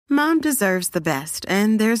Mom deserves the best,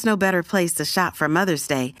 and there's no better place to shop for Mother's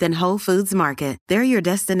Day than Whole Foods Market. They're your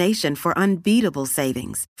destination for unbeatable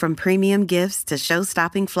savings, from premium gifts to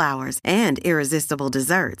show-stopping flowers and irresistible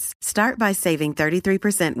desserts. Start by saving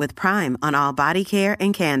 33% with Prime on all body care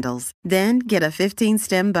and candles. Then get a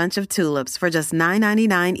 15-stem bunch of tulips for just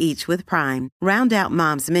 $9.99 each with Prime. Round out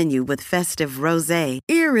Mom's menu with festive rosé,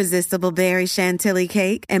 irresistible berry chantilly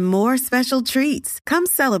cake, and more special treats. Come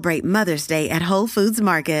celebrate Mother's Day at Whole Foods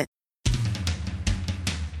Market.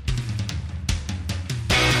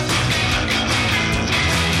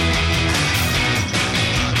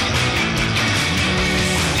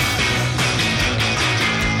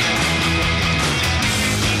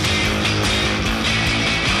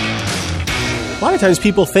 A lot of times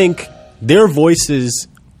people think their voices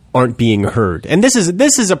aren't being heard. And this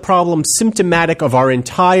is a problem symptomatic of our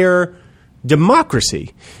entire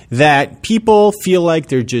democracy, that people feel like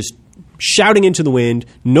they're just shouting into the wind,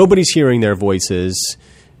 nobody's hearing their voices,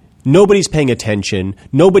 nobody's paying attention,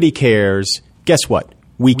 nobody cares. Guess what?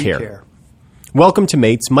 We care. Welcome to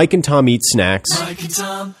Mates. Mike and Tom eat snacks. Mike and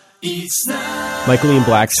Tom eat snacks. Michael Ian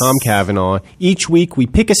Black, Tom Cavanaugh. Each week we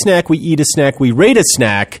pick a snack, we eat a snack, we rate a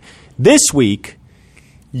snack. This week,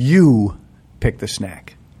 you pick the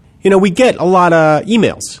snack. You know, we get a lot of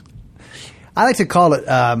emails. I like to call it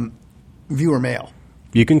viewer mail.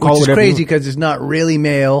 You can call it whatever. Which is whatever crazy because it's not really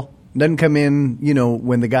mail. Doesn't come in, you know,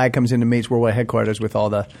 when the guy comes into Mates Worldwide Headquarters with all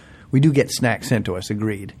the... We do get snacks sent to us,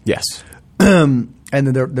 agreed. Yes. And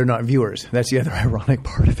then they're not viewers. That's the other ironic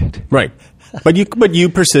part of it. Right. But you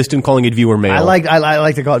persist in calling it viewer mail. I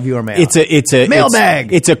like to call it viewer mail. It's a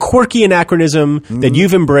mailbag. It's a quirky anachronism that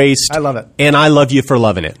you've embraced. I love it. And I love you for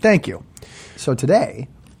loving it. Thank you. So today...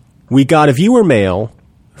 We got a viewer mail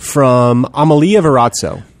from Amalia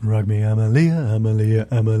Verazzo. Rock me, Amalia, Amalia,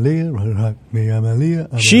 Amalia, rock me, Amalia,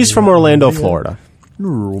 Amalia. She's from Orlando, Florida.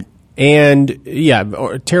 And, yeah,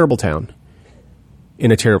 a terrible town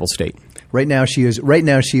in a terrible state. Right now she's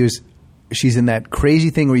in that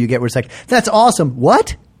crazy thing where it's like, that's awesome.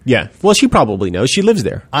 What? Yeah. Well, she probably knows. She lives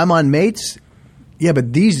there. I'm on Mates. Yeah, but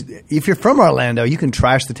if you're from Orlando, you can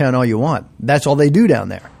trash the town all you want. That's all they do down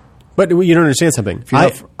there. But you don't understand something.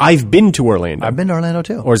 I've been to Orlando. I've been to Orlando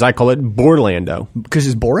too. Or as I call it, Borlando. Because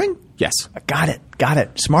it's boring? Yes. Got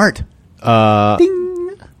it. Smart.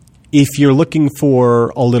 Ding. If you're looking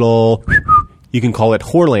for a little, you can call it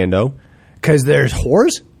Horlando. Because there's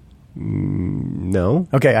whores? No.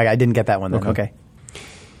 Okay, I didn't get that one then. Okay.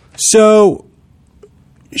 So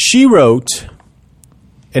she wrote,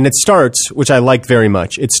 and it starts, which I like very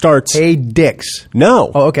much. It starts, hey, dicks. No.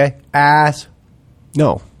 Oh, okay. Ass.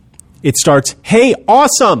 No. It starts, hey,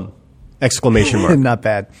 awesome! Exclamation mark. Not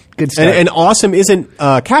bad. Good stuff. And awesome isn't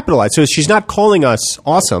capitalized, so she's not calling us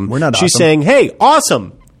awesome. We're not She's awesome. saying, hey,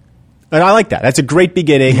 awesome! And I like that. That's a great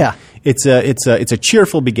beginning. Yeah. It's a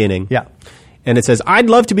cheerful beginning. Yeah. And it says, I'd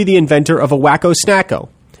love to be the inventor of a wacko snacko.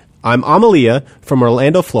 I'm Amalia from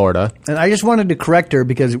Orlando, Florida. And I just wanted to correct her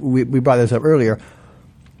because we brought this up earlier.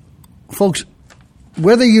 Folks,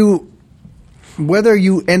 whether you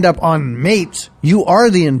end up on Mates, you are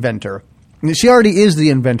the inventor. She already is the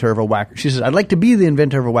inventor of a wacko. She says, I'd like to be the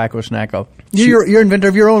inventor of a wacko snacko. You're inventor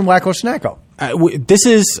of your own wacko snacko. This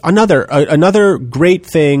is another great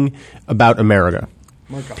thing about America.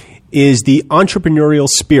 Is the entrepreneurial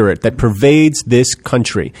spirit that pervades this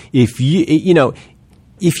country. If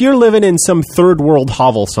if you're living in some third world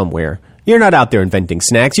hovel somewhere, you're not out there inventing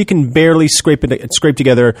snacks. You can barely scrape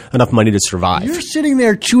together enough money to survive. You're sitting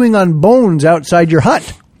there chewing on bones outside your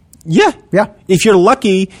hut. Yeah. If you're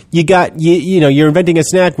lucky, you're inventing a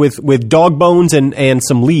snack with dog bones and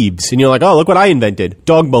some leaves, and you're like, oh, look what I invented: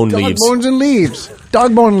 dog leaves. Dog bones and leaves.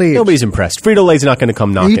 Dog bone leaves. Nobody's impressed. Frito-Lay's not going to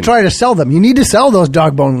come knocking. You try to sell them. You need to sell those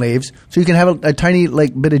dog bone leaves so you can have a tiny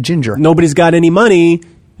bit of ginger. Nobody's got any money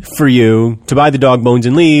for you to buy the dog bones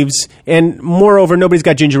and leaves, and moreover, nobody's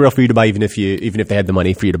got ginger ale for you to buy, even if they had the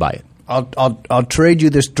money for you to buy it. I'll trade you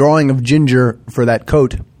this drawing of ginger for that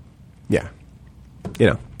coat. Yeah.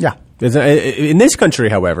 Yeah. In this country,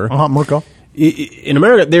 however, Mirko. In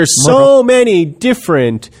America, there's so many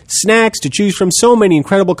different snacks to choose from, so many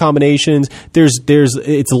incredible combinations.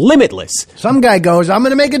 It's limitless. Some guy goes, I'm going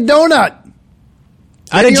to make a donut.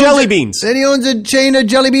 Out of jelly beans. Then he owns a chain of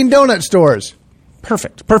jelly bean donut stores.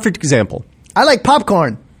 Perfect example. I like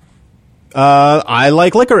popcorn. I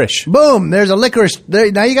like licorice. Boom, there's a licorice.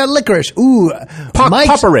 Now you got licorice. Ooh.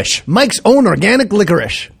 Popperish. Mike's own organic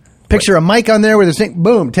licorice. Picture a Mike on there with a thing.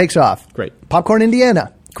 Boom, takes off. Great. Popcorn,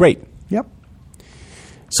 Indiana. Great. Yep.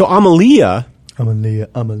 So Amalia,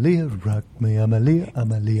 rock me,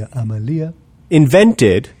 Amalia.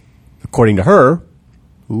 invented, according to her,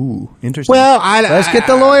 Ooh, interesting. Well, let's get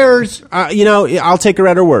the lawyers. I'll take her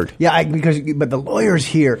at her word. Yeah, but the lawyers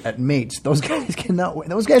here at Mates, those guys cannot.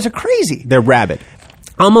 Those guys are crazy. They're rabid.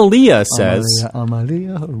 Amalia says,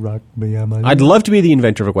 Amalia, rock me, Amalia. I'd love to be the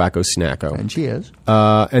inventor of a Wacko Snacko. And she is.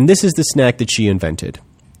 And this is the snack that she invented.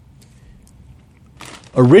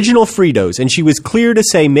 Original Fritos. And she was clear to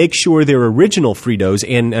say, make sure they're original Fritos,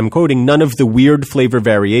 and I'm quoting, none of the weird flavor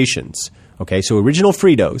variations. Okay, so original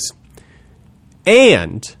Fritos.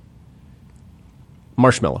 And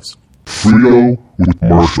marshmallows. Frito with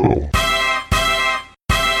marshmallow.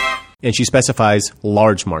 And she specifies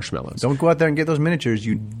large marshmallows. Don't go out there and get those miniatures,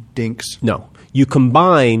 you dinks. No. You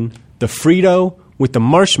combine the Frito with the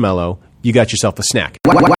marshmallow, you got yourself a snack.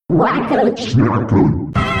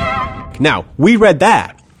 Now, we read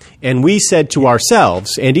that, and we said to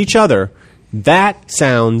ourselves and each other, that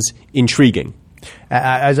sounds intriguing.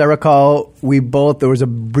 As I recall, there was a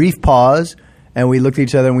brief pause, and we looked at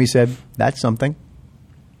each other and we said, that's something.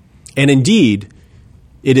 And indeed,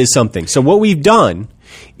 it is something. So what we've done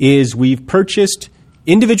is we've purchased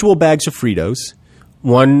individual bags of Fritos,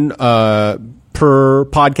 one per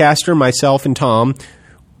podcaster, myself and Tom,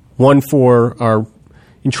 one for our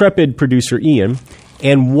intrepid producer Ian,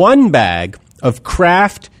 and one bag of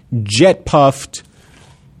Kraft Jet Puffed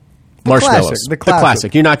marshmallows. The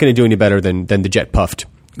classic. You're not going to do any better than the Jet Puffed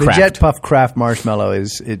Kraft. The Jet Puffed Kraft marshmallow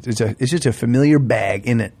it's just a familiar bag,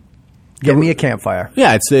 isn't it? Get me a campfire.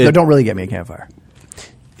 Yeah, no, don't really get me a campfire.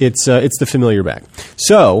 It's the familiar bag.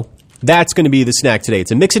 So that's going to be the snack today. It's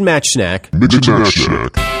a mix and match snack. Mix and match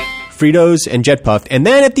snack. Fritos and Jet Puffed. And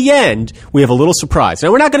then at the end, we have a little surprise.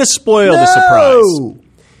 Now, we're not going to spoil the surprise.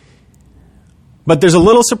 But there's a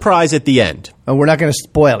little surprise at the end. And we're not going to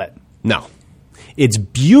spoil it. No. It's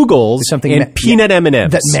Bugles and peanut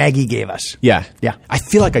M&Ms. That Maggie gave us. Yeah. Yeah. I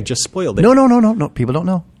feel like I just spoiled it. No. People don't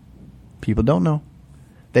know. People don't know.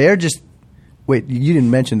 They are just... Wait, you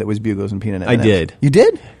didn't mention that it was Bugles and peanut M&Ms. I did. You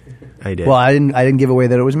did? I did. Well, I didn't give away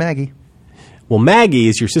that it was Maggie. Well, Maggie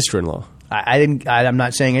is your sister-in-law. I'm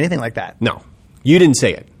not saying anything like that. No. You didn't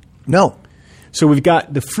say it. No. So we've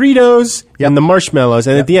got the Fritos and the marshmallows,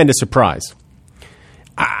 and at the end, a surprise.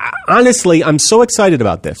 Honestly, I'm so excited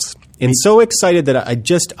about this, and so excited that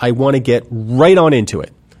I want to get right on into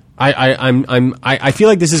it. I feel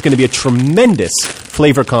like this is going to be a tremendous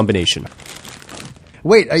flavor combination.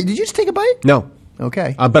 Wait, did you just take a bite? No.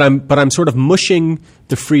 Okay. But I'm sort of mushing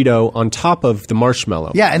the Frito on top of the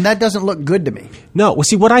marshmallow. Yeah, and that doesn't look good to me. No. Well,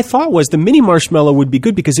 see, what I thought was the mini marshmallow would be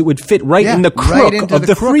good because it would fit right in the crook of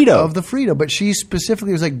the Frito. Of the Frito, but she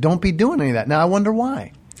specifically was like, "Don't be doing any of that." Now I wonder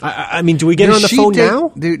why. I mean, do we get her on the phone now?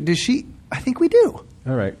 Does she? I think we do.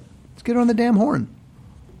 All right. Let's get her on the damn horn.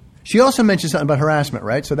 She also mentioned something about harassment,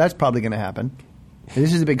 right? So that's probably going to happen.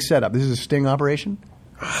 This is a big setup. This is a sting operation.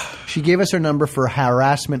 She gave us her number for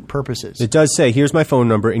harassment purposes. It does say, here's my phone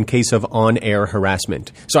number in case of on-air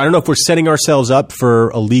harassment. So I don't know if we're setting ourselves up for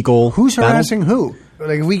a legal Who's battle? Harassing who?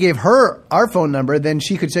 Like if we gave her our phone number, then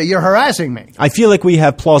she could say, you're harassing me. I feel like we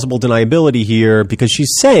have plausible deniability here because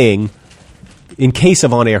she's saying in case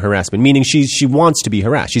of on-air harassment, meaning she wants to be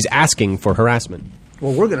harassed. She's asking for harassment.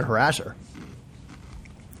 Well, we're going to harass her.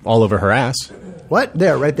 All over her ass. What?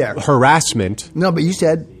 There, right there. Harassment. No, but you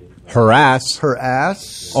said... Harass. Her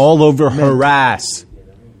ass? All over her ass.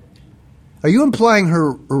 Are you implying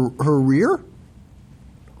her rear?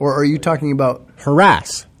 Or are you talking about...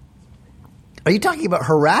 Harass. Are you talking about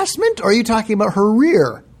harassment or are you talking about her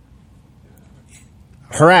rear?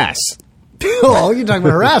 Harass. Oh, you're talking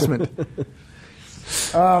about harassment.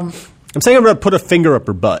 I'm saying I'm going to put a finger up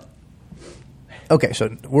her butt. Okay,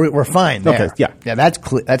 so we're fine there. Okay, yeah. Yeah, that's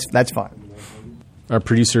clear. That's fine. Our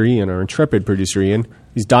producer Ian, our intrepid producer Ian,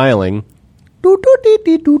 he's dialing.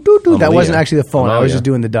 That wasn't actually the phone. I was just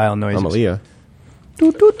doing the dial noises. Amalia.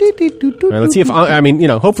 All right, let's see if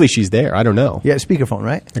hopefully she's there. I don't know. Yeah, speakerphone,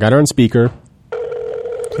 right? I got her on speaker.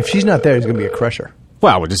 If she's not there, it's going to be a crusher.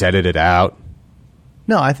 Well, we'll just edit it out.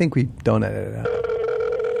 No, I think we don't edit it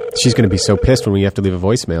out. She's going to be so pissed when we have to leave a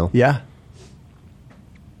voicemail. Yeah.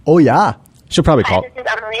 Oh, yeah. She'll probably call. Hi, this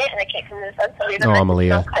is Amalia, and I can't come to the phone, so leave a Oh, message.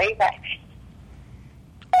 Amalia. I'll call you back.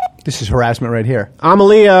 This is harassment right here.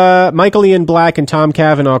 Amalia, Michael Ian Black and Tom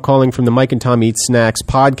Cavanaugh calling from the Mike and Tom Eat Snacks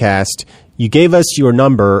podcast. You gave us your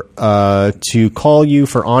number to call you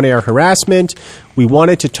for on-air harassment. We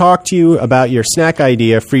wanted to talk to you about your snack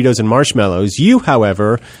idea, Fritos and marshmallows. You,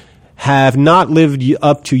 however, have not lived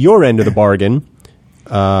up to your end of the bargain.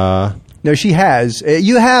 No, she has.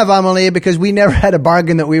 You have, Amalia, because we never had a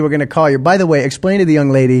bargain that we were going to call you. By the way, explain to the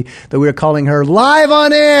young lady that we were calling her live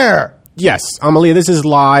on air. Yes, Amalia, this is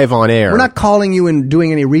live on air. We're not calling you and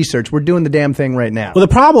doing any research. We're doing the damn thing right now. Well,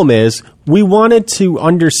 the problem is we wanted to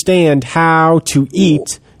understand how to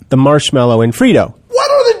eat the marshmallow and Frito.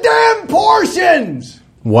 What are the damn portions?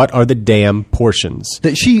 What are the damn portions?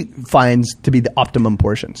 That she finds to be the optimum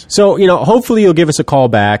portions. So, hopefully you'll give us a call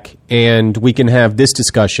back and we can have this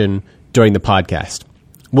discussion during the podcast.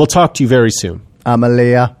 We'll talk to you very soon.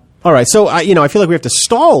 Amalia. All right. So, I feel like we have to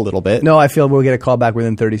stall a little bit. No, I feel we'll get a call back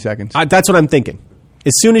within 30 seconds. That's what I'm thinking.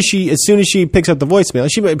 As soon as she picks up the voicemail,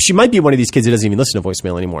 she might be one of these kids that doesn't even listen to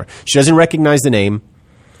voicemail anymore. She doesn't recognize the name.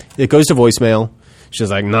 It goes to voicemail.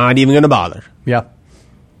 She's like, not even going to bother. Yeah.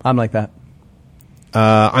 I'm like that.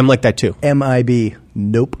 I'm like that too. MIB.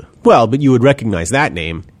 Nope. Well, but you would recognize that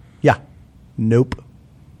name. Yeah. Nope.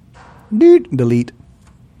 Dude. Delete.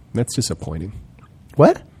 That's disappointing.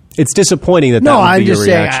 What? It's disappointing that No, would be I'm your just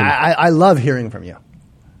saying. reaction. I love hearing from you.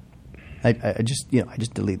 I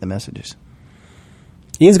just delete the messages.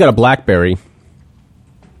 Ian's got a BlackBerry.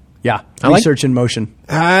 Yeah. I like- Research in motion.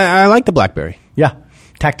 I like the BlackBerry. Yeah.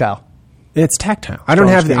 Tactile. It's tactile. I don't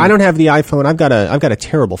have the iPhone. I've got a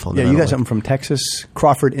terrible phone. Yeah, that I you don't got something from Texas,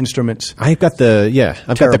 Crawford Instruments. I've got the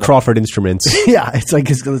Terrible. Crawford Instruments. Yeah, it's like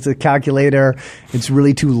it's a calculator. It's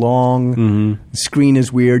really too long. Mm-hmm. The screen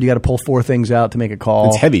is weird. You got to pull 4 things out to make a call.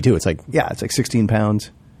 It's heavy too. It's like It's like 16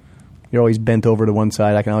 pounds. You're always bent over to one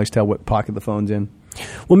side. I can always tell what pocket the phone's in.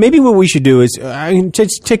 Well, maybe what we should do is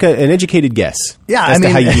just take an educated guess. Yeah, as to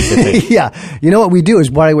how you eat the thing. Yeah, you know what we do is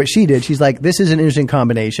what she did. She's like, this is an interesting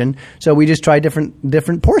combination. So we just try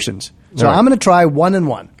different portions. So All right. I'm going to try 1 and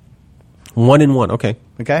 1. 1 and 1. Okay.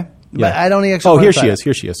 Okay. Yeah. But I don't actually. Oh, wanna here try she that. is.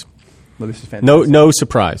 Here she is. Well, this is fantastic. No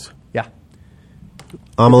surprise. Yeah.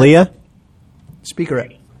 Amalia. Speaker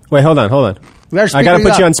it. Wait, hold on. We gotta I got to speaker put you you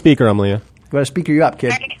up. on speaker, Amalia. Got to speaker you up,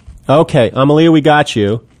 kid. Okay, Amalia, we got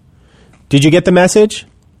you. Did you get the message?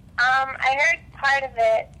 I heard part of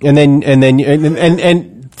it.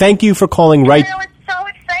 And thank you for calling right. I was so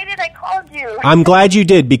excited I called you. I'm glad you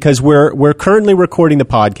did because we're currently recording the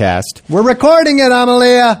podcast. We're recording it,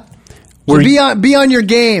 Amalia. So We're- be on your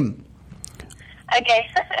game. Okay.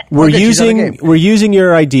 We're Okay, she's on the game. we're using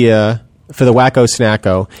your idea for the Wacko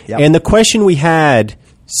Snacko, Yep. and the question we had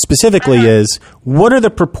specifically is, what are the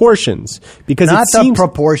proportions? Because Not it the seems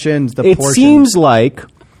proportions. The it portions. seems like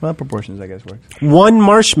Well, proportions, I guess, works. one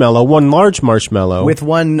large marshmallow, With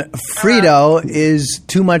one Frito is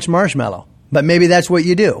too much marshmallow. But maybe that's what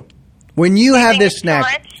you do. When you have this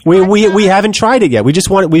snack, we haven't tried it yet. We just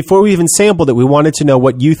before we even sampled it, we wanted to know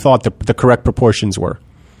what you thought the correct proportions were.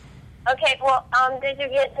 Okay, well, did you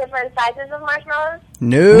get different sizes of marshmallows?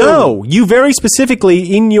 No, you very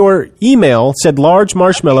specifically in your email said large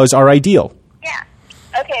marshmallows are ideal. Yeah.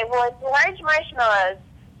 Okay, well, it's large marshmallows.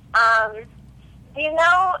 Do you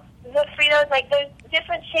know the Fritos, like there's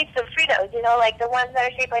different shapes of Fritos, like the ones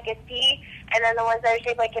that are shaped like a C, and then the ones that are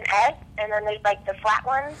shaped like an S, and then there's like the flat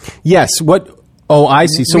ones? Yes. What? Oh, I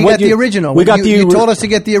see. So we what got the original. We got you told us to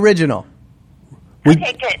get the original.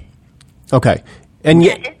 Okay, good. Okay. And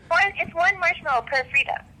Yeah, it's one marshmallow per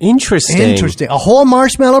Frito. interesting. A whole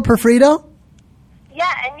marshmallow per Frito? Yeah,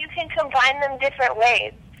 and you can combine them different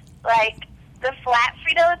ways. Like, the flat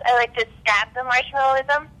Fritos, I like to stab the marshmallow with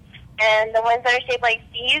them, and the ones that are shaped like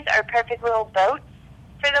C's are perfect little boats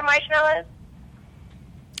for the marshmallows.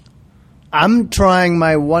 I'm trying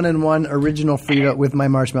my 1-in-1 original Frito with my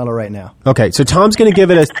marshmallow right now. Okay, so Tom's going to give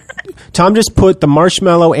it a. Tom just put the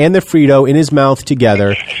marshmallow and the Frito in his mouth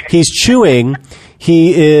together. He's chewing.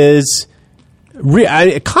 He is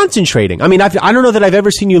concentrating. I mean, I don't know that I've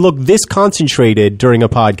ever seen you look this concentrated during a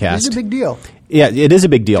podcast. It's a big deal. Yeah, it is a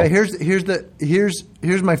big deal. Okay,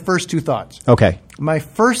 here's my first 2 thoughts. Okay, My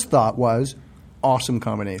first thought was awesome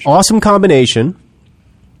combination. awesome combination,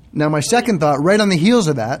 Now my second thought, right on the heels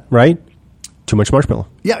of that, right? Too much marshmallow,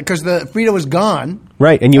 yeah, because the Frito was gone.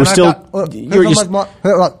 right? And you were I still. thought, you're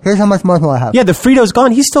here's how much marshmallow I have. yeah, the Frito's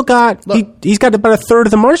gone. He's still got. Look. He's got about a third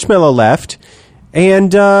of the marshmallow left,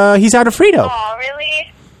 and he's out of Frito. Oh,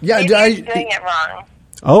 really? Yeah, Maybe you're doing it wrong.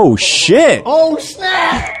 Oh shit! Oh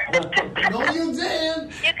snap! No, you didn't.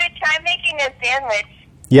 You could try making a sandwich.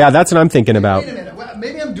 Yeah, that's what I'm thinking about. Wait a minute. Well,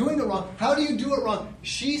 maybe I'm doing it wrong. How do you do it wrong?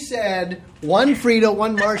 She said 1 Frito,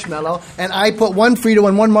 1 marshmallow, and I put 1 Frito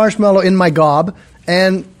and 1 marshmallow in my gob,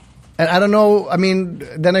 and I don't know. I mean,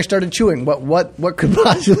 then I started chewing. What could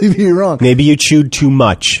possibly be wrong? Maybe you chewed too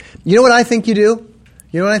much. You know what I think you do?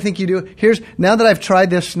 Here's now that I've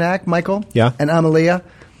tried this snack, Michael. Yeah. And Amalia.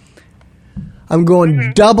 I'm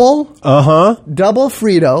going double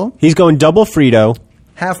Frito, He's going double Frito,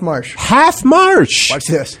 half marsh. half marsh. Watch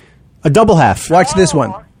this. A double half. Watch this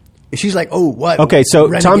one. She's like, oh, what? Okay, so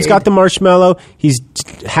Renegade. Tom's got the marshmallow. He's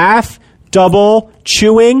half, double,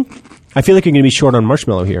 chewing. I feel like you're going to be short on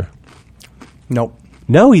marshmallow here. Nope.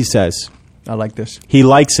 No, he says. I like this. He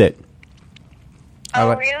likes it. Oh,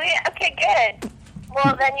 like- really? Okay, good.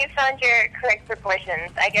 Well, then you found your correct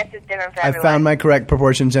proportions. I guess it's different for I everyone. found my correct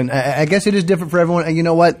proportions, and I guess it is different for everyone. And you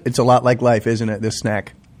know what? It's a lot like life, isn't it, this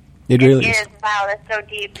snack? It really is. It is. Wow, that's so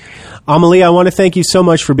deep. Amalie, I want to thank you so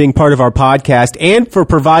much for being part of our podcast and for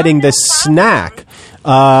providing this snack.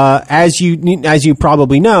 As you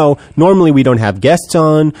probably know, normally we don't have guests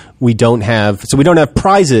on. We don't have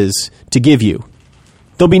prizes to give you.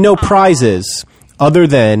 There'll be no prizes other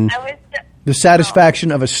than I was. The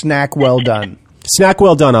satisfaction of a snack well done. snack.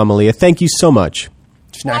 Well done, Amalia. Thank you so much.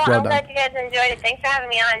 Snack well well I'm done. glad you guys enjoyed it. Thanks for having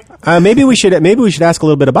me on. Maybe we should ask a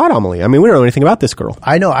little bit about Amalie. I mean, we don't know anything about this girl.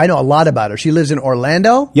 I know a lot about her. She lives in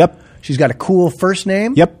Orlando. Yep. She's got a cool first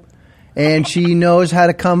name. Yep. And she knows how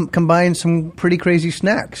to combine some pretty crazy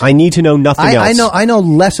snacks. I need to know nothing else. I know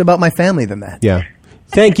less about my family than that. Yeah.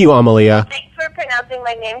 Thank you, Amalia. Thanks for pronouncing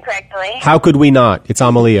my name correctly. How could we not? It's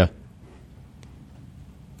Amalia.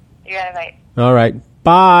 You got it right. All right.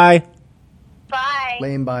 Bye. Bye.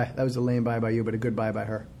 Lame bye. That was a lame bye by you, but a good bye by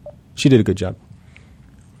her. She did a good job.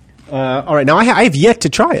 All right. Now, I have yet to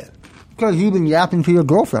try it. Because you've been yapping to your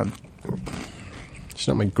girlfriend. She's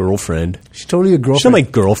not my girlfriend. She's totally your girlfriend. She's not my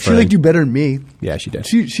girlfriend. She liked you better than me. Yeah, she did.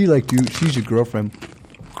 She liked you. She's your girlfriend.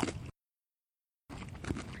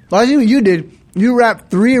 Well, I see what you did. You wrapped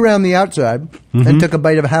 3 around the outside and took a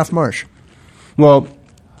bite of a half marsh. Well,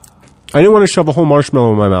 I didn't want to shove a whole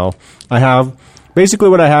marshmallow in my mouth. Basically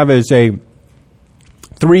what I have is a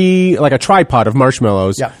tripod of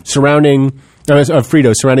marshmallows surrounding, of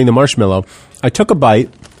Fritos surrounding the marshmallow. I took a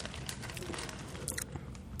bite.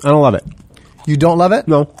 I don't love it. You don't love it?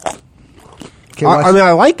 No. Okay, watch I mean,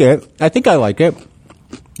 I like it. I think I like it.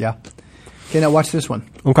 yeah. Okay, now watch this one.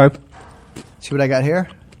 Okay. See what I got here?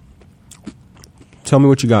 Tell me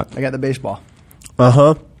what you got. I got the baseball.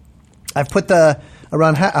 Uh-huh. I've put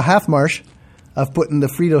around a half marsh. I've put in the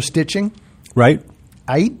Frito stitching. Right?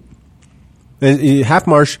 Aight? Half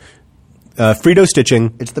marsh, Frito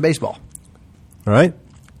stitching. It's the baseball. All right?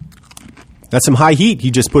 That's some high heat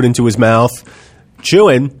he just put into his mouth.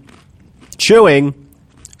 Chewing,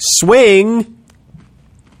 swing,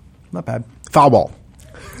 Not bad. foul ball.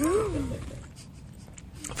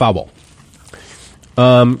 Foul ball.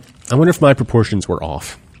 I wonder if my proportions were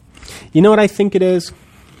off. You know what I think it is?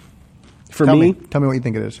 For Tell me, Tell me what you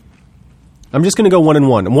think it is. I'm just going to go 1 and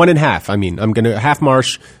 1. 1 and half. I mean, I'm going to half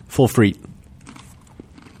marsh, full Frito.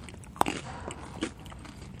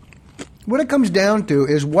 What it comes down to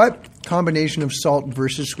is what combination of salt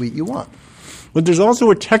versus sweet you want. But there's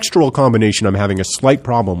also a textural combination I'm having a slight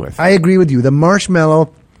problem with. I agree with you. The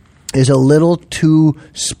marshmallow is a little too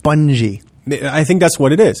spongy I think that's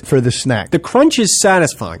what it is. for the snack. The crunch is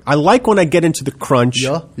satisfying. I like when I get into the crunch,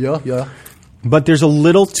 yeah. but there's a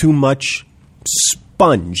little too much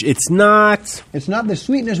sponge. It's not It's not the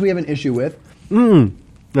sweetness we have an issue with. the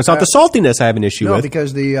saltiness I have an issue No, with.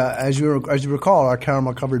 because as you recall, our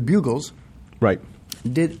caramel covered bugles Right.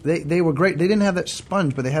 they were great. They didn't have that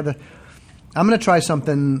sponge, but they had the. I'm going to try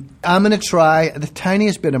something. I'm going to try the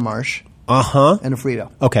tiniest bit of marsh Uh-huh. and a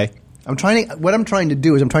Frito. Okay. What I'm trying to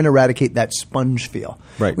do is I'm trying to eradicate that sponge feel.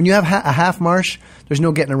 Right. When you have a half marsh, there's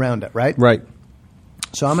no getting around it, right? Right.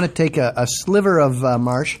 So I'm going to take a sliver of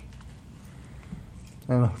marsh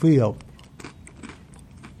and a Frito.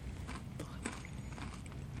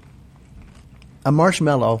 A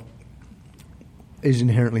marshmallow is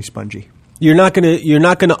inherently spongy. You're not gonna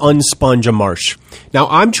unsponge a marsh. Now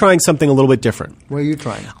I'm trying something a little bit different. What are you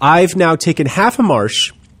trying? I've now taken half a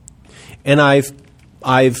marsh and I've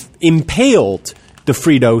impaled the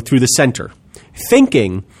Frito through the center,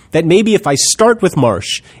 thinking that maybe if I start with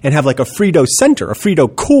marsh and have like a Frito center, a Frito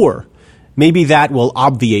core, maybe that will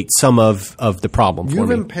obviate some of the problem for You've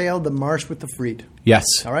me. impaled the marsh with the Frito. Yes.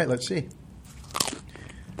 All right, let's see.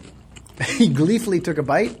 He gleefully took a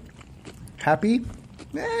bite, happy,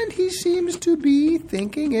 and he seems to be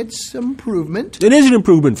thinking it's improvement. It is an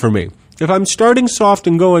improvement for me. If I'm starting soft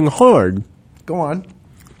and going hard, Go on.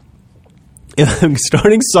 if I'm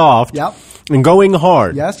starting soft Yep. and going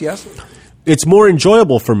hard, Yes. it's more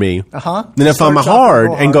enjoyable for me Uh-huh. than if Start I'm soft hard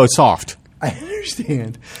and go and go hard. soft. I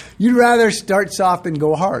understand. You'd rather start soft and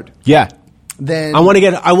go hard Yeah. than. I want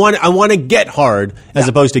to get hard as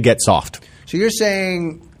opposed to get soft. So you're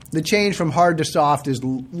saying the change from hard to soft is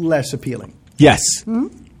less appealing. Yes.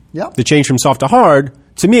 Yep. The change from soft to hard,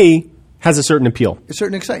 to me, has a certain appeal. A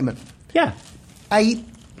certain excitement. Yeah.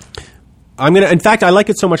 I'm In fact, I like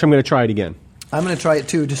it so much I'm going to try it again. going to try it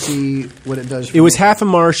too to see what it does. For It was me. half a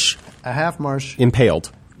marsh a half marsh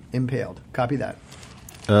impaled. impaled. Copy that.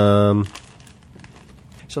 Um,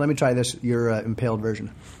 So let me try this, your impaled version.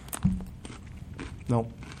 No.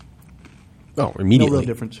 Oh, immediately. No real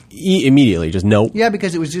difference. Immediately, just no. Yeah,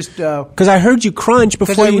 because it was just Because I heard you crunch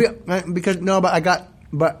before you.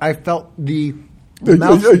 But I felt the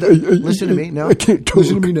mouth. Listen to me now. I can't talk.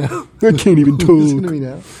 Listen to me now. I can't even talk. Listen to me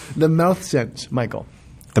now. The mouth sense, Michael.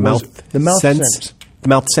 The mouth sense? The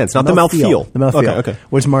mouth sense, not the mouth feel. The mouth feel. Okay.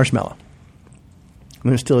 Was marshmallow.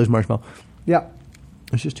 And it still is marshmallow. Yeah.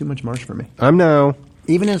 It's just too much marsh for me. I'm now.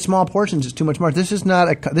 Even in small portions, it's too much marsh. This is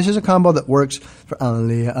a combo that works for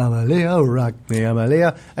Amalia, rock me,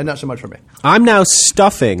 Amalia, and not so much for me. I'm now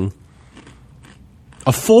stuffing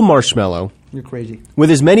a full marshmallow You're crazy. with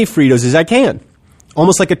as many Fritos as I can.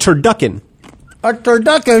 Almost like a turducken.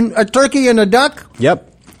 A turkey and a duck?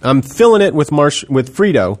 Yep. I'm filling it with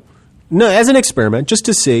Frito. No, as an experiment, just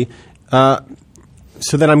to see.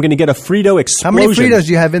 So that I'm going to get a Frito explosion. How many Fritos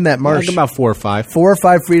do you have in that marsh? Like about 4 or 5. 4 or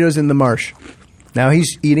 5 Fritos in the marsh. Now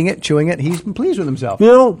he's eating it, chewing it. He's pleased with himself.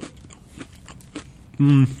 You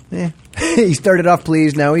know, He started off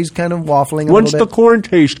pleased. Now he's kind of waffling a once little the bit. corn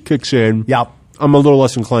taste kicks in, Yep. I'm a little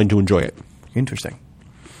less inclined to enjoy it. Interesting.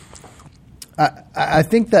 I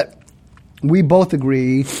think that we both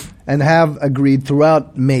agree and have agreed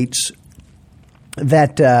throughout Mates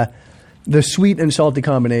that the sweet and salty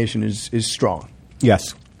combination is strong.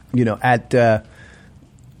 Yes. You know, at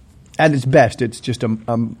its best, it's just a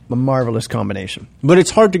marvelous combination. But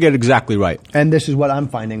it's hard to get exactly right. And this is what I'm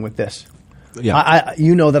finding with this. Yeah.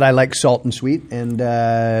 You know that I like salt and sweet, and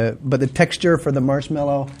but the texture for the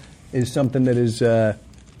marshmallow is something that is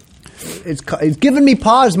it's giving me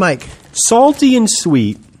pause, Mike. Salty and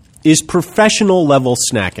sweet is professional level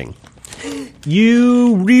snacking.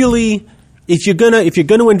 You really, if you're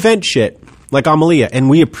gonna invent shit like Amalia, and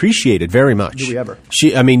we appreciate it very much. Do we ever?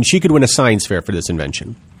 She could win a science fair for this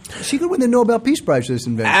invention. She could win the Nobel Peace Prize for this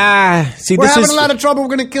invention. See, We're this having is a lot of trouble. We're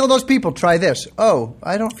going to kill those people. Try this. Oh,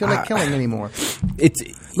 I don't feel like killing anymore.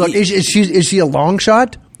 Look, is she a long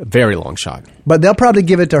shot? a very long shot. But they'll probably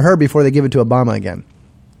give it to her before they give it to Obama again.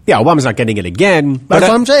 Yeah, Obama's not getting it again. That's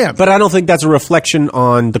what I'm saying. But I don't think that's a reflection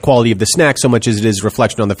on the quality of the snack so much as it is a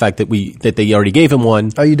reflection on the fact that they already gave him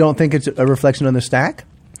one. Oh, you don't think it's a reflection on the stack?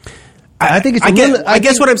 I think it's. I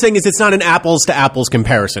guess what I'm saying is it's not an apples to apples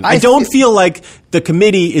comparison. I don't feel like the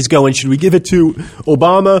committee is going, should we give it to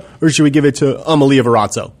Obama or should we give it to Amalia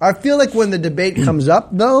Varazzo? I feel like when the debate comes up,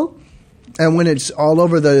 though, and when it's all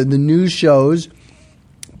over the news shows,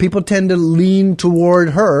 people tend to lean toward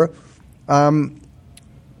her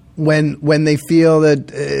when they feel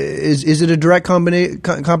that is it a direct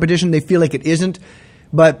competition? They feel like it isn't,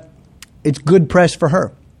 but it's good press for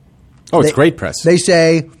her. Oh, it's great press. They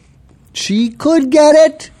say she could get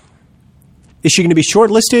it. Is she going to be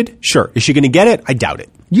shortlisted? Sure. Is she going to get it? I doubt it.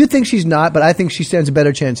 You think she's not, but I think she stands a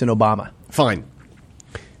better chance than Obama. Fine.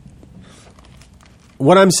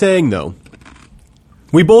 What I'm saying, though,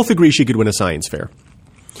 we both agree she could win a science fair.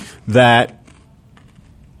 That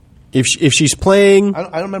if she's playing... I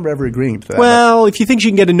don't remember ever agreeing to that. Well, if you think she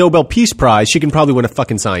can get a Nobel Peace Prize, she can probably win a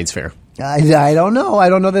fucking science fair. I don't know. I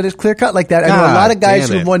don't know that it's clear cut like that. I know a lot of guys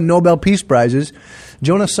who've won Nobel Peace Prizes.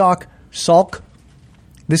 Jonas Salk,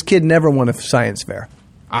 this kid never won a science fair.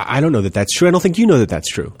 I don't know that that's true. I don't think you know that that's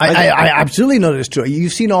true. I absolutely know that it's true.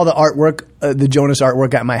 You've seen all the artwork, the Jonas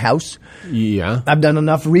artwork at my house. Yeah. I've done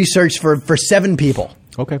enough research for 7 people.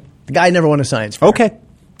 Okay. The guy never won a science fair. Okay.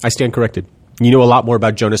 I stand corrected. You know a lot more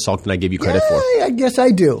about Jonas Salk than I gave you credit for. I guess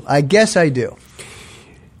I do.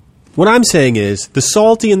 What I'm saying is the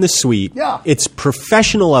salty and the sweet, Yeah. it's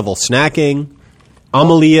professional level snacking.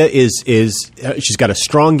 Amalia is she's got a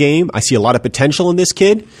strong game. I see a lot of potential in this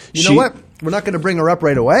kid. You know what? We're not going to bring her up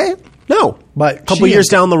right away. No. But a couple years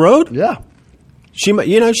down the road, Yeah.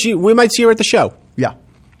 we might see her at the show. Yeah.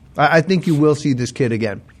 I think you will see this kid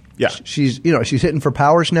again. Yeah. She's hitting for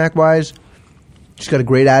power snack wise. She's got a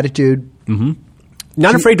great attitude.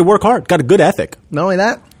 Not afraid to work hard. Got a good ethic. Not only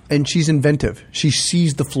that, and she's inventive. She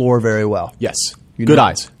sees the floor very well. Yes. You Good know?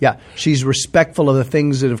 eyes. Yeah. She's respectful of the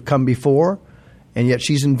things that have come before, and yet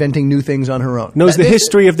she's inventing new things on her own. Knows the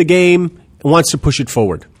history of the game and wants to push it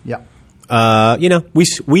forward. Yeah.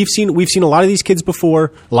 We've seen a lot of these kids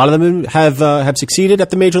before. A lot of them have succeeded at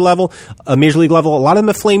the major league level. A lot of them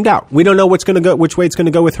have flamed out. We don't know which way it's going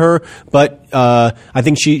to go with her, but I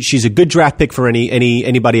think she's a good draft pick for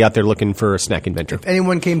anybody out there looking for a snack inventor. If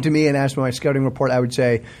anyone came to me and asked me my scouting report, I would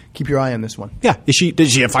say, keep your eye on this one. Yeah, does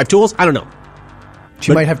she have 5 tools? I don't know.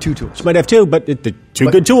 She might have 2 tools. She might have 2, but the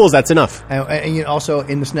good tools, that's enough. And also,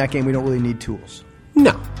 in the snack game, we don't really need tools.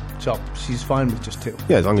 No. So she's fine with just 2.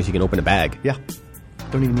 Yeah, as long as you can open a bag. Yeah.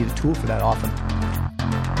 Don't even need a tool for that often.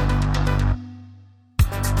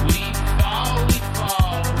 We fall, we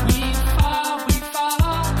fall, we fall, we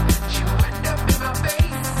fall. You end up in my bed.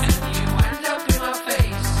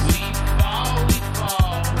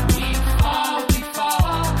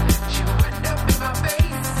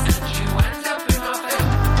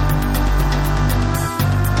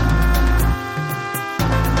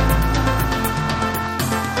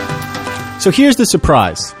 So here's the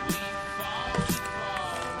surprise.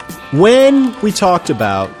 When we talked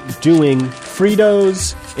about doing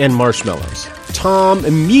Fritos and marshmallows, Tom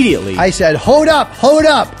immediately... I said, hold up, hold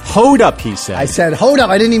up. Hold up, he said. I said, hold up.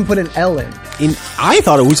 I didn't even put an L in. I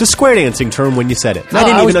thought it was a square dancing term when you said it. No, I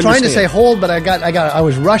didn't I even was trying to say understand. hold, but I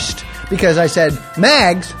was rushed because I said,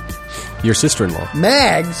 Mags, Your sister-in-law.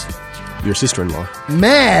 Mags, Your sister-in-law.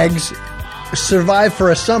 Mags survived for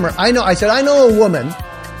a summer. I said, I know a woman,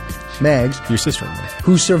 Mags, Your sister-in-law.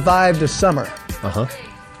 who survived a summer Uh-huh.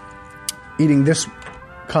 eating this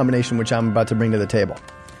combination, which I'm about to bring to the table.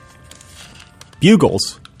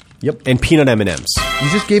 Bugles. Yep. And peanut M&Ms. You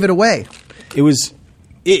just gave it away. It was...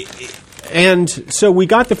 And so we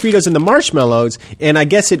got the Fritos and the marshmallows, and I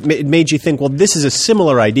guess it made you think, well, this is a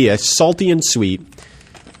similar idea, salty and sweet.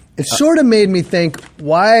 It sort of made me think,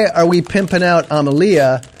 why are we pimping out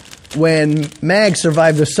Amalia when Mag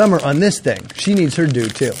survived the summer on this thing? She needs her due,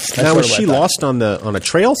 too. That's Now, sort was of what she I thought. lost on a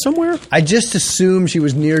trail somewhere? I just assumed she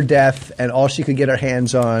was near death, and all she could get her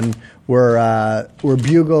hands on were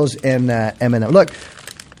Bugles and M&M. Look,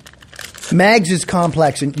 Mags is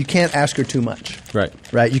complex, and you can't ask her too much. Right.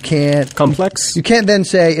 Right? You can't. Complex? You can't then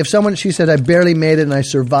say, if she said, I barely made it and I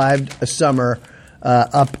survived a summer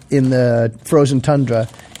up in the frozen tundra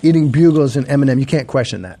eating Bugles and M&M, you can't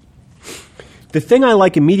question that. The thing I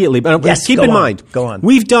like immediately, but Yes, keep go in on. mind, Go on.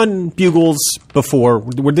 we've done Bugles before.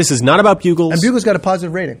 Where this is not about Bugles. And Bugles got a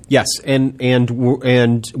positive rating. Yes, and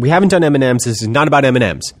we haven't done M&Ms. This is not about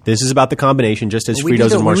M&Ms. This is about the combination, just as When we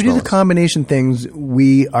Fritos and do marshmallows. the combination things,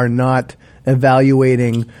 we are not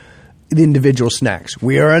evaluating the individual snacks.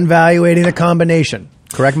 We are evaluating the combination.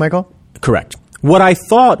 Correct, Michael? Correct. What I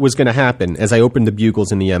thought was going to happen as I opened the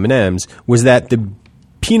Bugles and the M&Ms was that the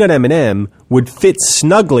peanut M&M would fit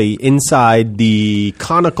snugly inside the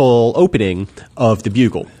conical opening of the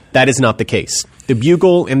Bugle. That is not the case. The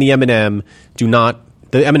Bugle and the M&M do not.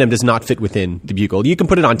 The M&M does not fit within the Bugle. You can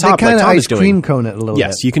put it on top, They like kinda Tom ice is doing. cream cone it a little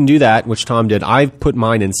Yes, bit. you can do that, which Tom did. I've put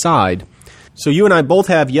mine inside. So you and I both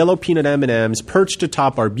have yellow peanut M&Ms perched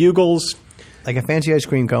atop our Bugles. Like a fancy ice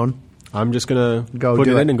cream cone. I'm just going to Go put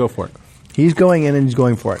do it it. in and go for it. He's going in and he's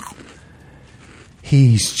going for it.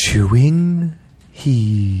 He's chewing.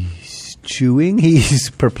 He's chewing. He's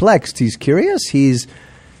perplexed. He's curious. He's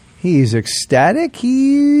ecstatic.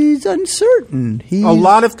 He's uncertain. He's A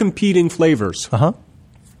lot of competing flavors. Uh-huh.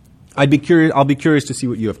 I'll be curious to see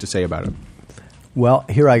what you have to say about it. Well,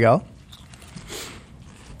 here I go.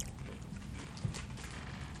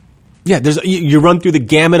 Yeah, you run through the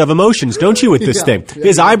gamut of emotions, don't you, with this thing?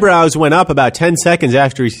 His eyebrows went up about 10 seconds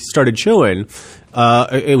after he started chewing.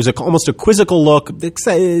 It was almost a quizzical look.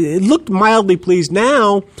 It looked mildly pleased.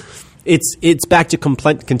 Now, it's back to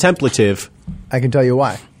contemplative. I can tell you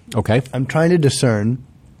why. Okay. I'm trying to discern.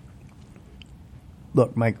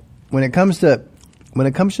 Look, Mike, when it comes to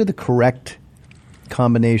the correct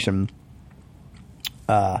combination,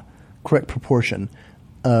 correct proportion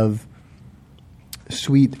of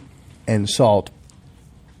sweet and salt,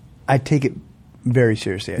 I take it very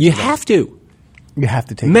seriously. You have to. You have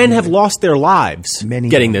to take it. Men have lost their lives Many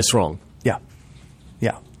getting have. this wrong. Yeah.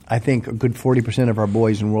 I think a good 40% of our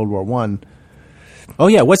boys in World War I. Oh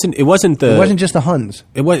yeah, it wasn't It wasn't just the Huns.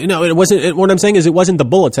 It wasn't. What I'm saying is, it wasn't the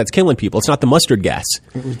bullets that's killing people. It's not the mustard gas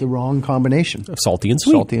It was the wrong combination. of salty and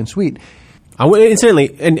sweet. Salty and sweet.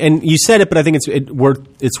 Incidentally, and you said it, but I think it's worth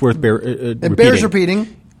It repeating. bears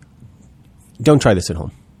repeating. Don't try this at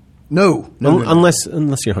home, No. unless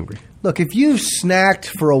you're hungry. Look, if you've snacked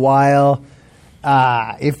for a while,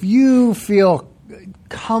 if you feel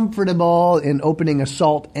comfortable in opening a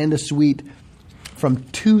salt and a sweet from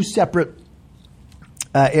two separate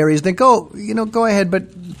areas, then go ahead, but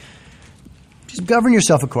just govern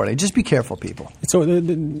yourself accordingly. Just be careful, people. So,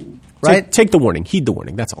 Right? Take the warning. Heed the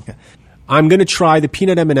warning. That's all. I'm going to try the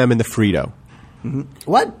peanut M&M and the Frito.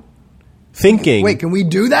 What? Thinking, Wait, can we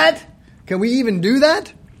do that? Can we even do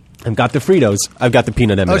that? I've got the Fritos. I've got the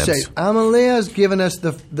peanut M&Ms. Okay, Amalia's given us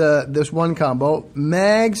this one combo.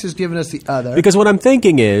 Mags has given us the other. Because what I'm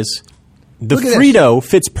thinking is, the Look at Frito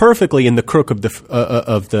fits perfectly in the crook of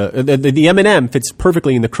the M&M fits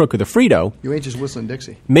perfectly in the crook of the Frito. You ain't just whistling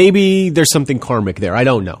Dixie. Maybe there's something karmic there. I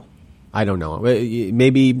don't know.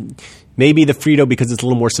 Maybe the Frito, because it's a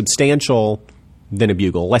little more substantial than a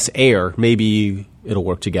Bugle, less air. Maybe it'll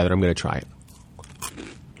work together. I'm going to try it.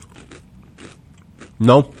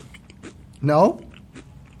 No. No?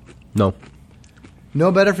 No.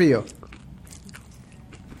 No better for you.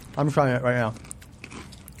 I'm trying it right now.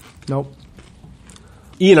 Nope.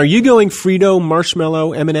 Ian, are you going Frito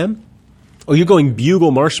marshmallow M&M? Or are you going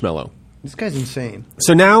Bugle marshmallow? This guy's insane.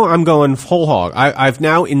 So now I'm going whole hog. I've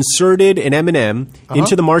now inserted an M&M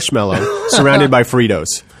into the marshmallow surrounded by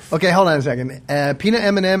Fritos. Okay, hold on a second. Peanut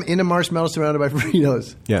M&M in a marshmallow surrounded by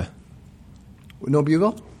Fritos. Yeah. No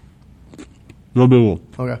bugle? No boo.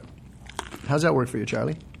 Okay. How's that work for you,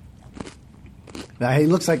 Charlie? Now, he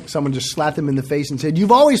looks like someone just slapped him in the face and said,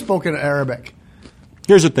 "You've always spoken Arabic."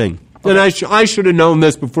 Here's the thing. And I should have known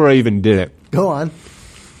this before I even did it. Go on.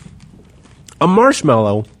 A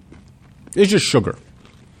marshmallow is just sugar.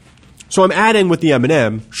 So I'm adding with the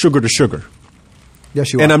M&M sugar to sugar.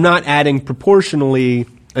 Yes, you are. And I'm not adding proportionally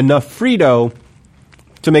enough Frito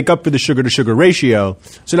to make up for the sugar to sugar ratio.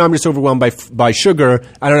 So now I'm just overwhelmed by sugar.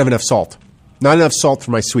 I don't have enough salt. Not enough salt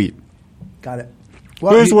for my sweet. Got it.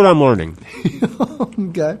 Well, Here's what I'm learning.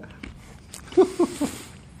 Okay.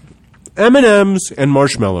 M&Ms and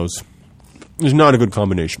marshmallows is not a good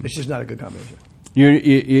combination. It's just not a good combination.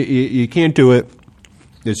 You can't do it.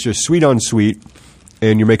 It's just sweet on sweet,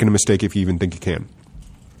 and you're making a mistake if you even think you can.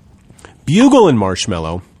 Bugle and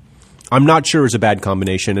marshmallow, I'm not sure is a bad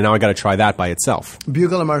combination, and now I got to try that by itself.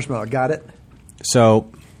 Bugle and marshmallow. Got it.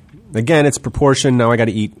 So, again, it's proportion. Now I got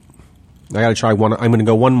to eat. I got to try one. I'm going to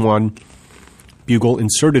go 1-1. Bugle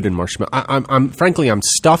inserted in marshmallow. I'm frankly, I'm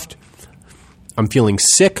stuffed. I'm feeling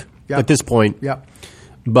sick at this point. Yeah.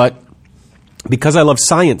 But because I love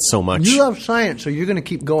science so much, You love science, so you're going to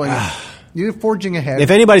keep going. You're forging ahead. if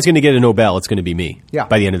anybody's going to get a Nobel, it's going to be me. Yeah.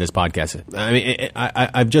 By the end of this podcast, I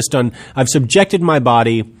mean, I've subjected my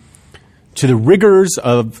body to the rigors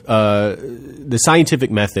of the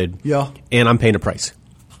scientific method. Yeah. And I'm paying a price.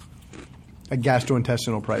 A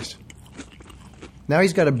gastrointestinal price. Now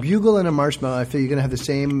he's got a bugle and a marshmallow. I feel you're going to have the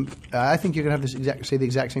same. I think you're going to have say the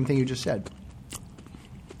exact same thing you just said.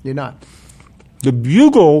 You're not. The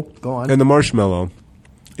bugle Go on. and the marshmallow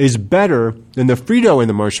is better than the Frito and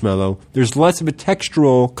the marshmallow. There's less of a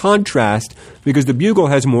textural contrast because the bugle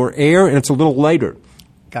has more air and it's a little lighter.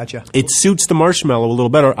 Gotcha. It suits the marshmallow a little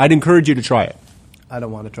better. I'd encourage you to try it. I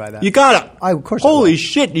don't want to try that. You gotta. Of course I Holy will.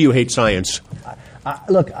 shit, do you hate science?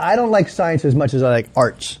 Look, I don't like science as much as I like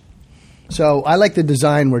arts. So I like the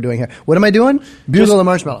design we're doing here. What am I doing? Bugle and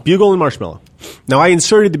marshmallow. Bugle and marshmallow. Now, I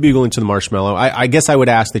inserted the bugle into the marshmallow. I guess I would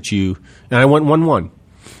ask that you... And I went 1-1.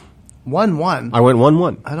 1-1. I went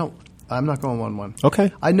 1-1. I'm not going 1-1.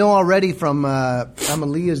 Okay. I know already from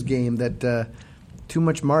Amalia's game that too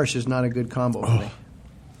much marsh is not a good combo for me.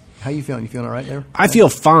 How you feeling? You feeling all right there? I feel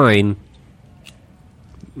fine,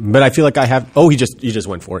 but I feel like I have... Oh, he just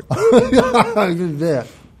went for it. Yeah.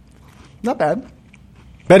 Not bad.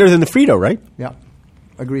 Better than the Frito, right? Yeah,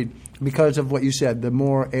 agreed. Because of what you said, the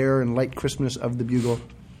more air and light crispness of the bugle.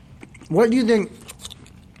 What do you think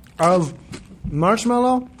of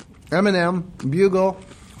marshmallow, M&M, bugle,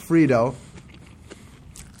 Frito?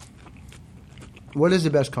 What is the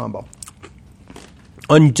best combo?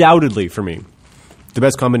 Undoubtedly, for me, the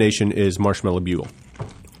best combination is marshmallow bugle.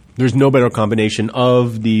 There's no better combination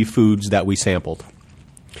of the foods that we sampled.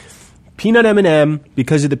 Peanut M&M,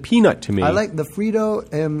 because of the peanut to me. I like the Frito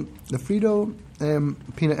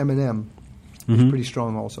peanut M&M. It's pretty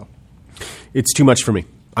strong also. It's too much for me.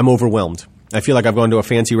 I'm overwhelmed. I feel like I've gone to a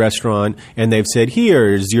fancy restaurant and they've said,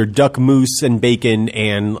 "Here's your duck mousse and bacon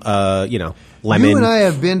and lemon." You and I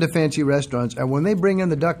have been to fancy restaurants, and when they bring in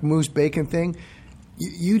the duck mousse bacon thing,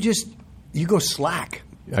 you go slack.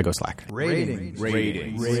 I go slack. Ratings.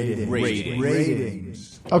 Ratings.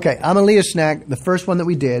 Okay, Amalia's snack. The first one that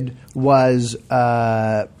we did was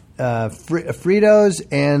Fritos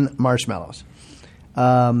and marshmallows.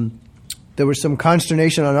 There was some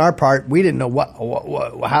consternation on our part. We didn't know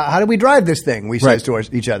how do we drive this thing, we said to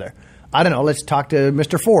each other. I don't know. Let's talk to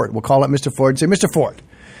Mr. Ford. We'll call up Mr. Ford and say, "Mr. Ford,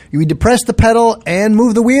 you depress the pedal and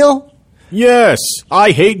move the wheel?" Yes,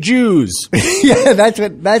 I hate Jews. Yeah, that's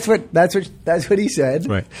what he said.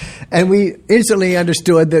 Right. And we instantly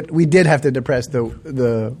understood that we did have to depress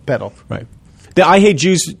the pedal. Right. The "I hate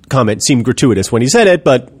Jews" comment seemed gratuitous when he said it,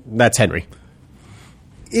 but that's Henry.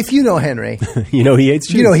 If you know Henry, You know he hates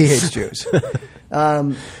Jews. you know he hates Jews.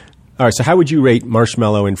 All right, so how would you rate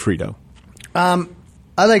marshmallow and Frito?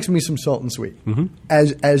 I like me some salt and sweet,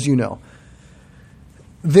 as you know.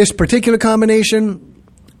 This particular combination,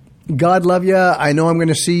 God love you. I know I'm going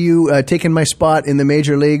to see you taking my spot in the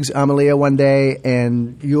major leagues, Amalia, one day,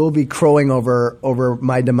 and you'll be crowing over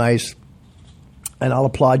my demise, and I'll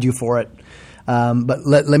applaud you for it. But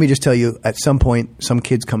let me just tell you, at some point, some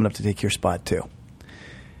kid's coming up to take your spot too.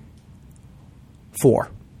 4.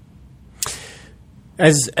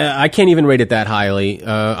 As I can't even rate it that highly.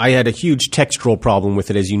 I had a huge textural problem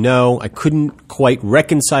with it, as you know. I couldn't quite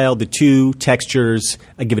reconcile the two textures.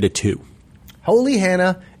 I give it a 2. Holy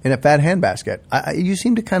Hannah in a fat handbasket. You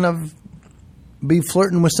seem to kind of be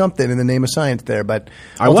flirting with something in the name of science there. But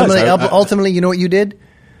I was. ultimately, you know what you did?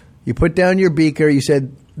 You put down your beaker. You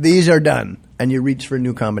said, these are done. And you reached for a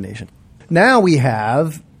new combination. Now we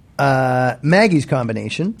have Maggie's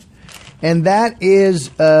combination. And that is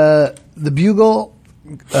the Bugle,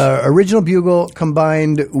 original Bugle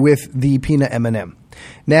combined with the peanut M&M.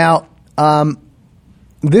 Now,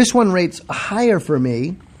 this one rates higher for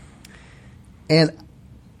me. And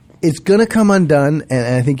it's going to come undone,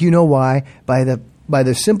 and I think you know why, by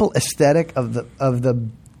the simple aesthetic of the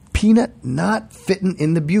peanut not fitting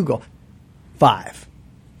in the Bugle. 5.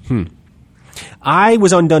 I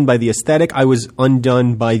was undone by the aesthetic. I was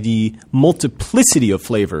undone by the multiplicity of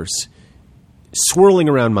flavors swirling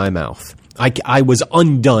around my mouth. I was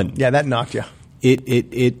undone. Yeah, that knocked you.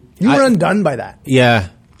 You were undone by that. Yeah.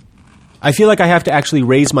 I feel like I have to actually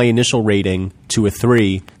raise my initial rating to a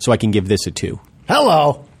 3 so I can give this a 2.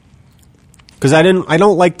 Hello. Because I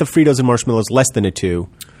don't like the Fritos and marshmallows less than a 2,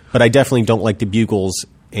 but I definitely don't like the Bugles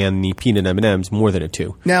and the peanut M&Ms more than a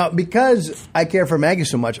 2. Now, because I care for Maggie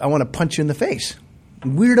so much, I want to punch you in the face.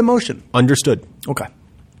 Weird emotion. Understood. Okay.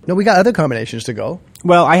 No, we got other combinations to go.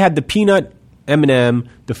 Well, I had the peanut M&M,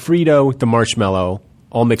 the Frito, the marshmallow,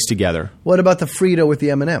 all mixed together. What about the Frito with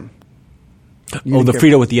the M&M? The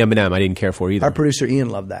Frito with the M&M I didn't care for either. Our producer Ian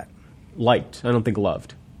loved that. Liked. I don't think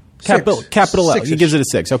loved. 6. Capital L. 6-ish. He gives it a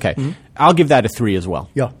 6. Okay. I'll give that a 3 as well.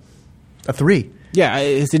 Yeah. A 3. Yeah,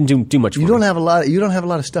 it didn't do much for You me. don't have a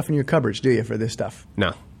lot of stuff in your cupboards, do you, for this stuff?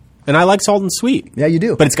 No. And I like salt and sweet. Yeah, you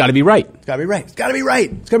do. But it's got to be right. It's got to be right. It's got to be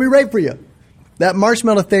right. It's got to be right for you. That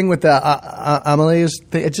marshmallow thing with the Amelia's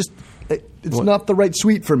thing, it's not the right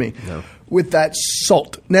sweet for me. No. With that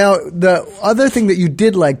salt. Now, the other thing that you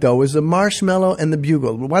did like, though, was the marshmallow and the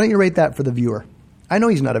Bugle. Why don't you rate that for the viewer? I know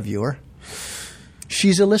he's not a viewer.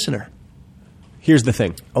 She's a listener. Here's the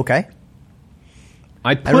thing. Okay.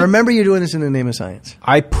 I And remember you're doing this in the name of science.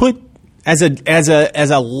 I put as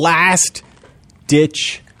a last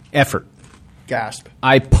ditch effort. Gasp.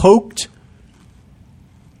 I poked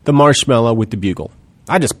the marshmallow with the Bugle.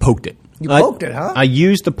 I just poked it. You poked it, huh? I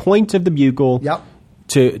used the point of the Bugle Yep.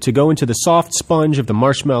 to go into the soft sponge of the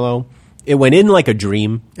marshmallow. It went in like a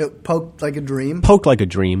dream. It poked like a dream. Poked like a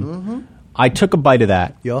dream. I took a bite of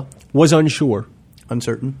that. Yeah. Was unsure.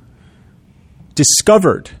 Uncertain.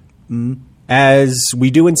 Discovered, as we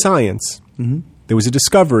do in science, there was a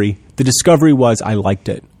discovery. The discovery was I liked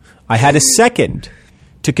it. I had a second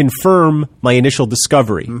to confirm my initial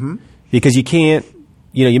discovery because you can't,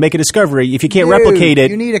 you make a discovery. If you can't replicate it,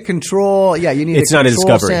 You need a control. Yeah, you need it's a not a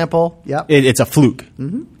control discovery. sample. Yep. It's a fluke.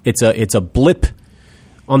 It's a blip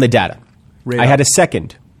on the data. Radar. I had a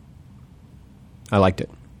second. I liked it.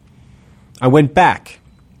 I went back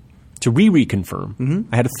to reconfirm.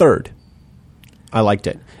 I had a third. I liked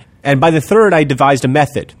it. And by the third, I devised a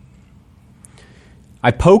method. I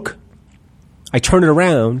poke, I turn it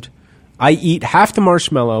around, I eat half the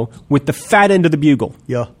marshmallow with the fat end of the Bugle.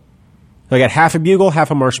 Yeah. So I got half a Bugle, half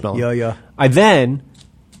a marshmallow. Yeah. I then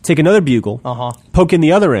take another Bugle, poke in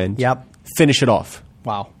the other end, Yep. finish it off.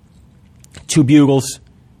 Wow. 2 Bugles,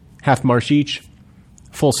 half marsh each,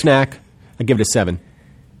 full snack. I give it a 7.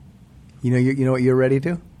 You know what you're ready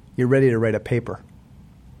to? You're ready to write a paper.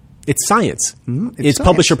 It's science. It's science.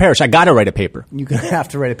 publish or perish. I got to write a paper. You're going to have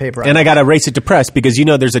to write a paper on And it. I got to race it to press because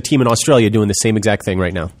there's a team in Australia doing the same exact thing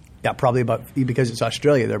right now. Yeah, probably because it's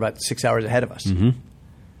Australia. They're about 6 hours ahead of us. What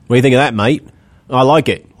do you think of that, mate? I like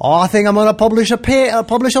it. Oh, I think I'm going to publish a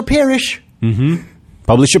peerish.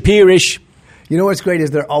 Publish or perish. You know what's great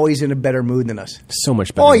is they're always in a better mood than us. So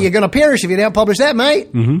much better. Oh, you're going to perish if you don't publish that, mate.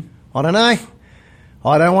 I don't know.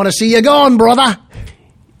 I don't want to see you gone, brother.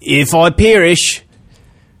 If I perish,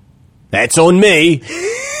 that's on me.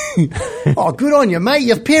 Oh, good on you, mate.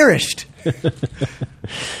 You've perished.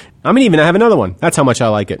 I'm going to have another one. That's how much I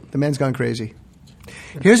like it. The man's gone crazy.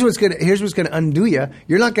 Here's what's gonna undo you.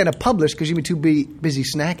 You're not going to publish because you've been too busy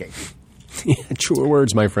snacking. Truer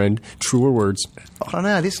words, my friend. Truer words. Oh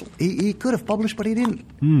no, he could have published, but he didn't.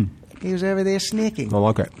 He was over there snacking, I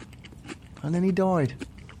like it. and then he died.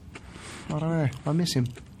 I don't know. I miss him.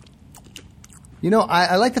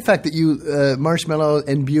 I like the fact that you Marshmallow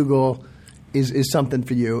and Bugle is something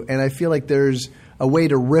for you, and I feel like there's a way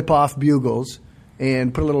to rip off Bugles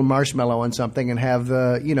and put a little marshmallow on something and have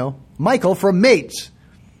Michael from Mates.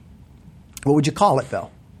 What would you call it, though?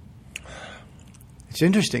 It's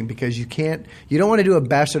interesting because you don't want to do a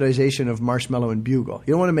bastardization of Marshmallow and Bugle.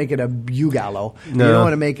 You don't want to make it a Bugalo. No. You don't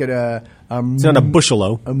want to make it it's not a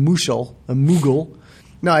bushelo. a Moogle.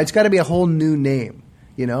 No, it's got to be a whole new name,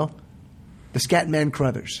 The Scatman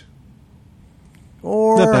Crothers.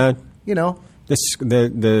 Or, Not bad. The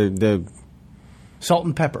The Salt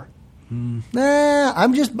and Pepper. Nah,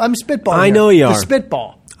 I'm spitballing. I here. know you The are.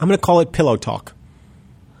 spitball. I'm going to call it pillow talk.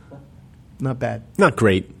 Not bad. Not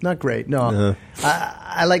great. Not great. No,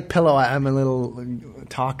 I like pillow. I'm a little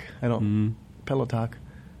talk. I don't pillow talk.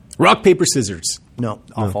 Rock, paper, scissors. No,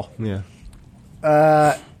 awful. Yeah.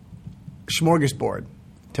 Smorgasbord,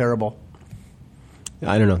 terrible.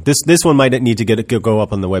 I don't know. This one might need to go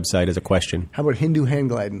up on the website as a question. How about Hindu hang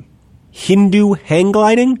gliding? Hindu hang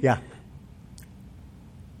gliding? Yeah.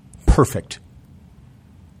 Perfect.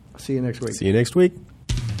 See you next week. See you next week.